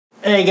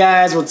Hey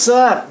guys, what's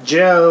up?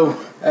 Joe.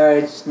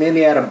 It's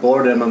mainly out of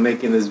boredom I'm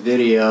making this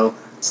video.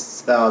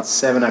 It's about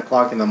 7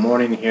 o'clock in the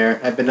morning here.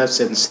 I've been up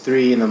since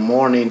 3 in the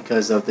morning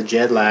because of the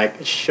jet lag.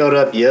 I showed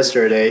up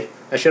yesterday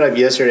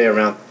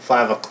around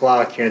 5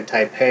 o'clock here in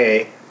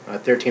Taipei, on a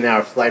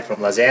 13-hour flight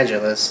from Los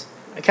Angeles.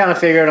 I kind of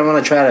figured I'm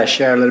going to try to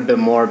share a little bit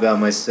more about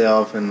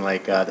myself and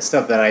the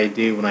stuff that I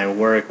do when I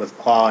work with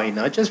Paul,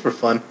 just for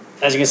fun.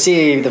 As you can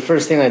see, the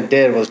first thing I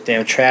did was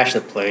trash the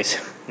place.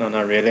 No,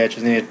 not really. I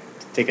just needed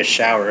to take a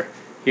shower.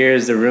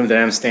 Here's the room that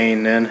I'm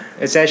staying in.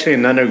 It's actually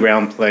an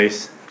underground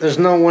place. There's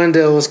no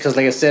windows because,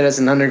 like I said, it's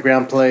an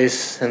underground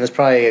place, and it's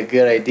probably a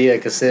good idea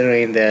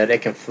considering that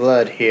it can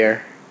flood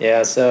here.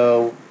 Yeah,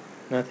 so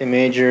nothing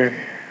major.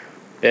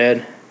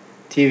 Bed,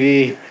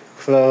 TV,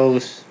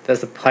 clothes.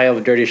 That's the pile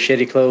of dirty,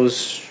 shitty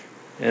clothes.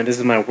 And this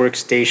is my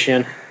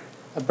workstation.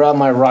 I brought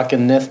my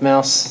Rockin' Nith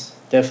mouse.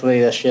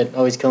 Definitely that shit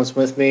always comes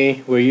with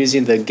me. We're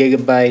using the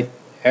Gigabyte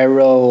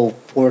Aero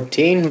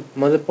 14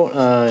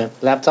 motherboard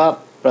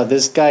laptop. But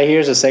this guy here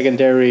is a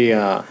secondary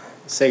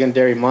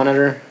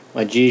monitor,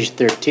 my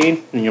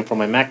G13, for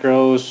my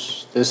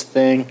macros. This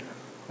thing,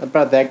 I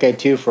brought that guy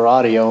too for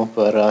audio,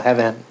 but don't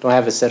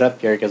have it set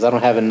up here because I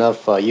don't have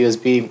enough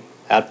USB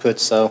output.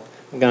 So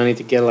I'm gonna need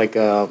to get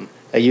a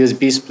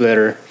USB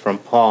splitter from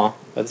Paul.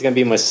 That's gonna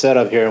be my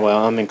setup here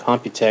while I'm in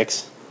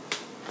Computex.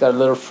 Got a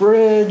little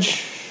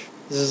fridge.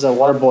 This is a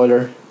water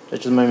boiler. I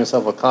just made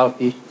myself a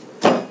coffee.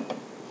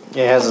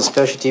 It has a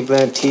specialty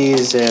blend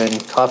teas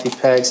and coffee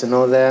packs and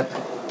all that.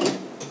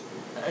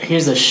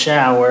 Here's a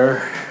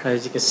shower.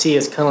 As you can see,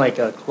 it's kind of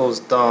like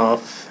closed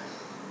off.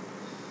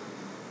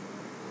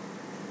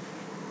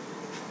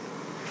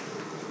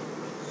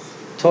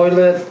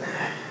 Toilet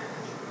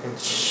and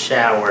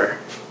shower.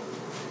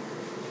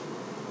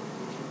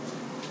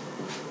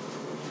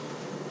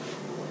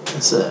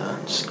 So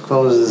just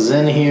closes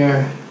in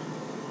here.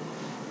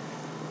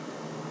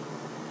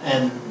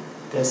 And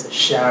there's a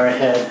shower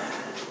head.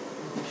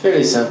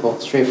 Fairly simple,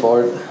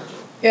 straightforward.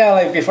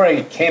 Yeah, before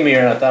I came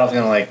here, I thought I was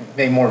gonna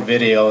make more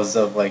videos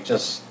of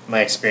just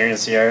my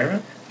experience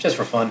here, just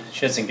for fun,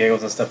 shits and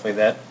giggles and stuff like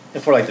that.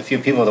 And for the few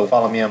people that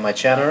follow me on my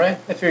channel, right?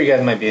 I figure you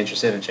guys might be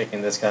interested in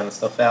checking this kind of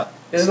stuff out.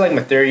 This is my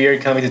 3rd year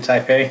coming to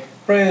Taipei.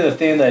 Probably the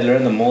thing that I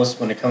learned the most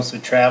when it comes to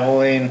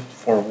traveling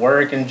for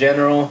work in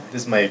general.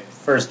 This is my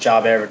first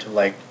job ever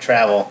to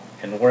travel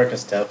and work and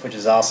stuff, which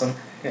is awesome.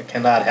 I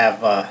cannot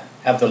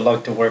have the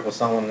luck to work with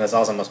someone as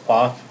awesome as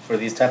Paul for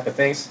these type of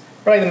things.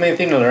 Probably the main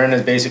thing to learn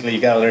is basically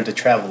you gotta learn to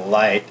travel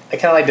light. I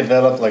kind of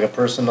developed a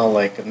personal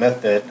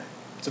method.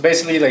 So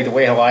basically the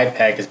way how I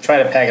pack is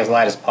try to pack as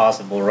light as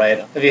possible,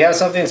 right? If you have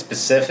something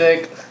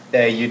specific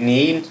that you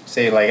need,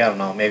 say I don't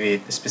know, maybe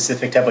a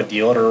specific type of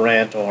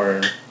deodorant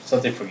or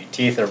something for your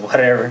teeth or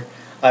whatever,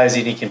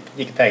 obviously you can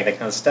pack that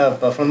kind of stuff.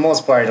 But for the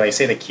most part,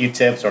 say the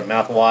Q-tips or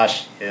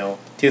mouthwash,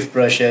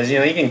 toothbrushes,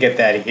 you can get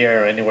that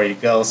here or anywhere you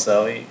go.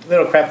 So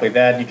little crap like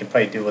that you can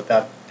probably do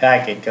without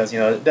packing because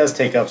it does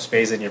take up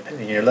space in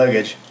your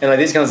luggage.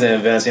 And these kinds of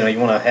events, you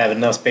want to have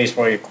enough space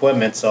for your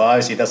equipment. So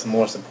obviously that's the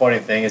most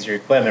important thing is your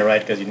equipment, right?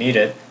 Because you need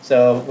it.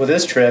 So with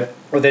this trip,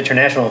 with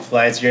international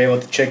flights, you're able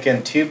to check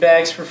in 2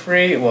 bags for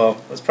free.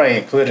 Well, it's probably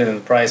included in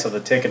the price of the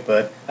ticket,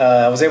 but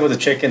I was able to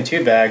check in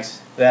 2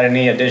 bags without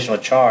any additional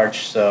charge.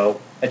 So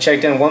I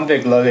checked in 1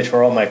 big luggage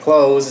for all my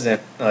clothes, and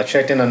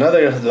checked in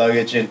another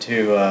luggage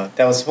into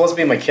that was supposed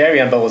to be my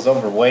carry-on, but was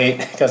overweight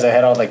because I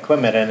had all the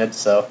equipment in it.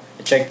 So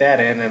I checked that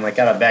in and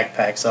got a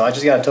backpack. So I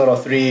just got a total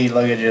of 3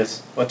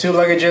 luggages, 2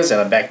 luggages and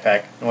a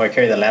backpack, where I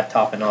carry the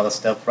laptop and all the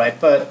stuff, right?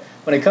 But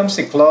when it comes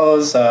to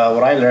clothes,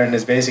 what I learned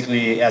is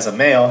basically as a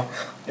male,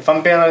 if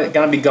I'm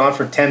gonna be gone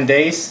for 10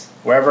 days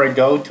wherever I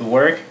go to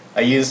work,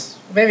 I use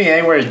maybe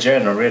anywhere in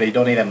general. Really,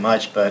 don't need that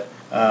much, but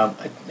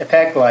I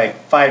pack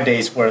 5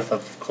 days worth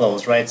of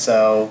clothes, right?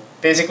 So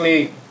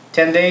basically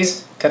 10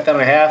 days, cut down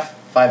in half,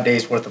 5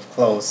 days worth of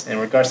clothes in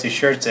regards to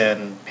shirts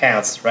and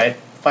pants, right?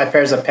 5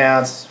 pairs of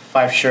pants,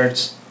 5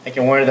 shirts. I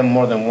can wear them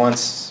more than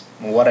once,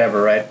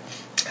 whatever, right?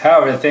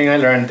 However, the thing I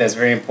learned that's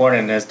very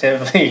important is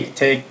definitely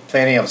take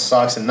plenty of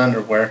socks and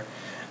underwear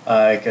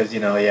because,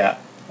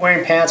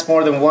 wearing pants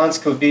more than once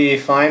could be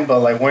fine,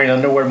 but wearing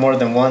underwear more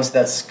than once,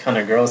 that's kind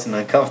of gross and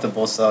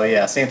uncomfortable. So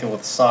yeah, same thing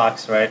with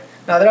socks, right?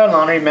 Now there are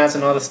laundry mats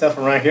and all this stuff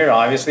around here,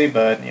 obviously,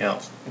 but I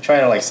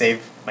try to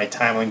save my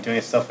time when doing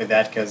stuff like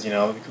that because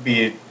it could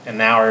be an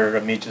hour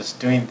of me just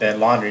doing the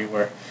laundry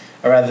where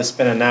I'd rather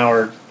spend an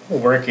hour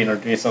working or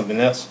doing something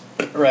else,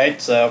 right?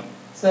 So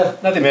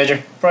nothing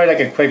major, probably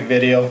a quick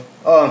video.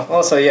 Oh,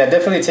 also yeah,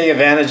 definitely take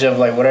advantage of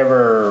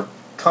whatever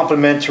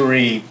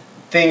complimentary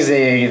things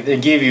they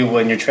give you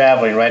when you're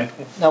traveling, right?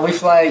 Now we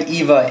fly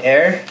Eva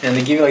Air, and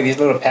they give you these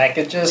little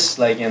packages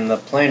in the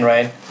plane,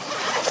 right?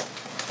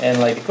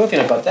 And the cool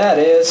thing about that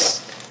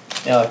is,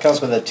 it comes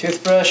with a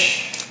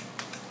toothbrush,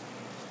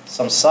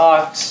 some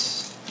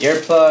socks,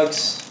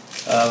 earplugs,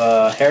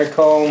 a hair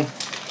comb.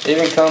 It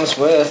even comes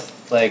with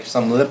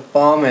some lip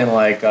balm and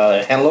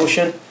hand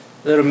lotion,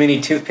 little mini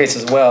toothpaste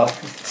as well.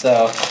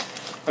 So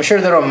I'm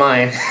sure they don't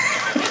mind.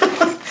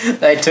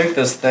 I took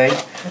this thing,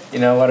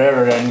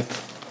 whatever, and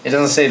It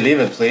doesn't say leave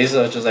it, please.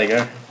 So it's just like,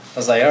 I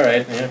was like, all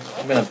right, yeah,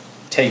 I'm gonna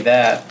take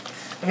that.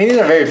 I mean, these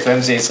are very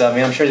flimsy, so I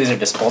mean, I'm sure these are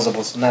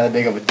disposable, so not that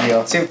big of a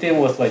deal. Same thing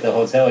with like the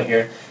hotel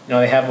here. You know,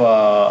 they have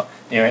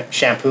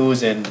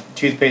shampoos and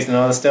toothpaste and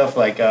all this stuff.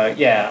 Like,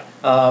 Paul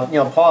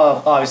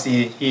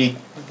obviously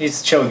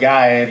he's a chill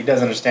guy and he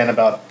does understand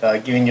about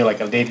giving you like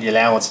a daily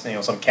allowance,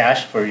 some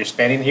cash for your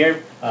spending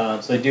here.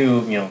 So they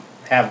do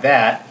have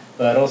that.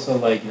 But also,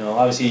 like,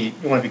 obviously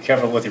you want to be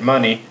careful with your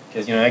money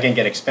because, that can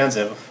get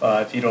expensive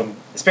if you don't,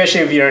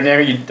 especially if you're in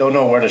there, you don't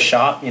know where to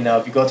shop.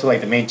 If you go to,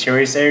 like, the main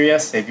tourist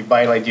areas, if you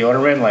buy, like,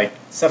 deodorant, like,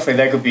 stuff like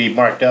that could be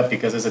marked up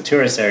because it's a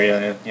tourist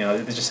area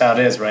and, it's just how it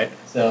is, right?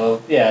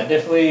 So, yeah,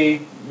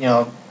 definitely,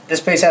 this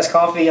place has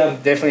coffee.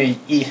 I'm definitely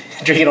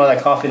drinking all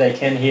that coffee that I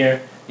can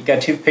here. You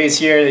got toothpaste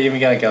here. You even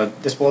got like a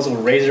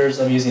disposable razors.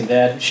 I'm using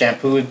that.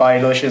 Shampoo, body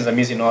lotions. I'm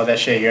using all that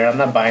shit here. I'm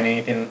not buying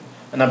anything.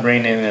 I'm not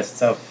bringing in that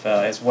stuff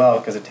as well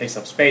because it takes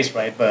up space,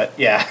 right? But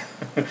yeah,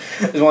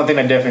 there's one thing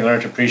I definitely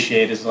learned to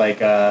appreciate is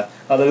like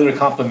other little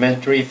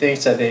complimentary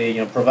things that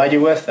they provide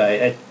you with.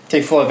 I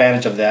take full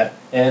advantage of that.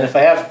 And if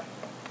I have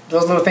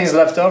those little things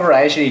left over,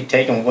 I actually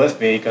take them with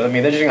me because I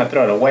mean they're just gonna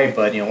throw it away.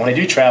 But when I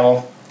do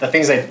travel, the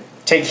things I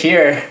take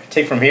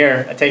from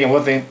here, I take them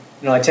with me.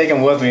 I take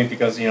them with me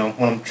because when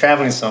I'm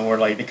traveling somewhere,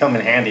 like they come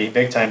in handy,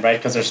 big time, right?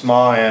 Because they're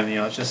small and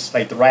it's just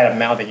like the right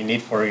amount that you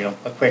need for a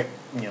quick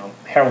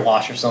hair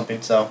wash or something.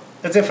 So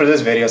that's it for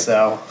this video.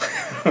 So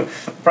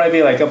probably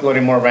be like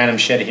uploading more random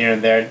shit here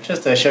and there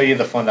just to show you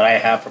the fun that I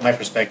have from my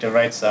perspective,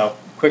 right? So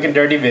quick and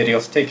dirty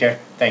videos. Take care.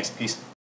 Thanks. Peace.